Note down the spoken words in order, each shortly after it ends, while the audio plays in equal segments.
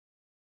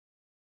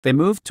They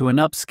moved to an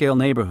upscale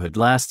neighborhood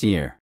last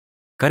year.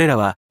 彼ら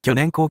は去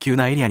年高級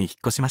なエリアに引っ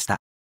越しました。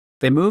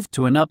They moved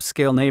to an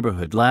upscale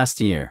neighborhood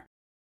last year.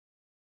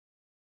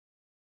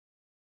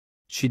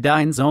 She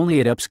dines only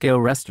at upscale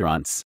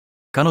restaurants.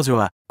 彼女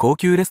は高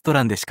級レスト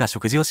ランでしか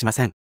食事をしま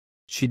せん。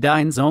She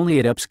dines only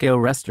at upscale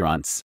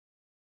restaurants.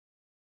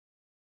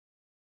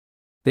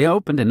 They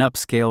opened an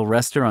upscale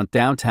restaurant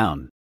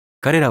downtown.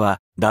 彼らは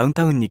ダウン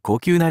タウンに高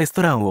級なレス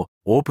トランを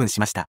オープン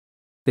しました。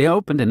They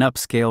opened an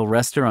upscale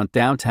restaurant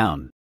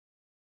downtown.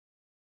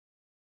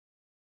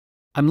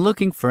 I'm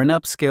looking for an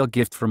upscale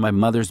gift for my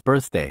mother's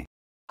birthday.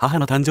 母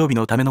の誕生日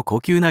のための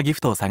高級なギフ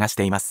トを探し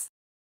ています。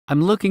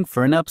I'm looking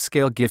for an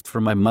upscale gift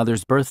for my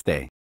mother's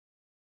birthday.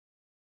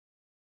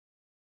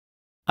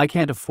 I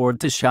can't afford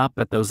to shop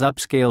at those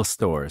upscale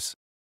stores.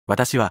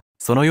 私は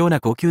そのよう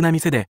な高級な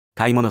店で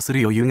買い物す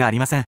る余裕があり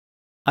ません。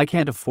I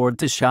can't afford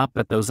to shop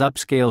at those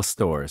upscale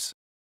stores.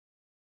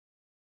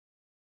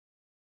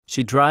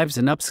 She drives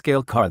an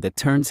upscale car that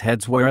turns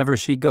heads wherever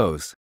she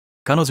goes.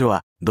 彼女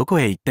はどこ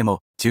へ行っても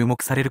注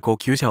目される高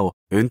級車を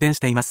運転し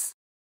ています。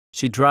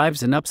She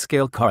drives an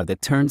upscale car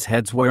that turns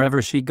heads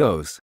wherever she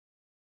goes.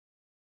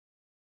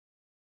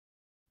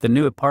 The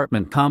new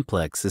apartment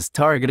complex is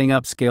targeting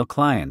upscale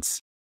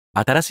clients.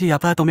 新しいア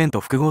パートメン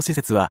ト複合施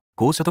設は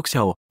高所得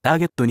者をター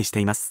ゲットにし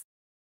ています。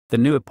The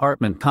new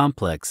apartment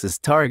complex is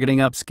targeting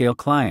upscale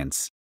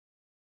clients.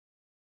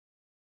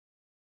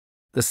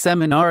 The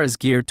seminar is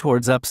geared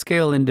towards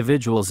upscale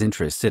individuals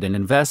interested in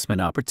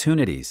investment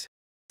opportunities.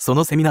 そ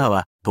のセミナー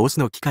は投資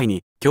の機会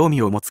に興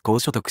味を持つ高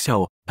所得者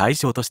を対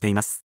象としてい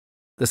ます。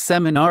The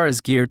seminar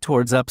is geared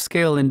towards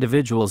upscale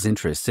individuals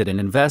interested in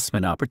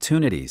investment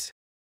opportunities.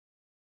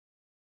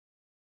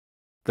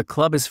 The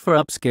club is for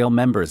upscale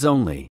members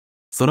only.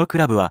 そのク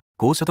ラブは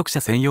高所得者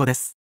専用で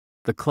す。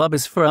The club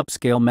is for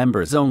upscale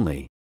members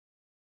only.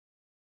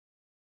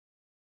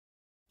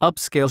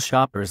 Upscale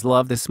shoppers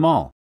love this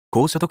mall.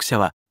 高所得者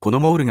はこ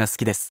のモールが好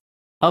きです。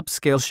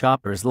Upscale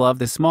shoppers love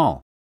this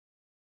mall.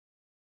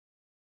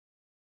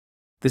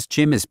 This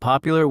gym is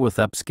popular with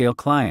upscale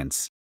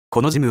clients.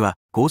 このジムは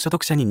高所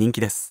得者に人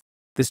気です。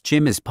This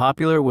gym is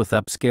popular with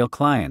upscale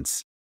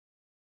clients.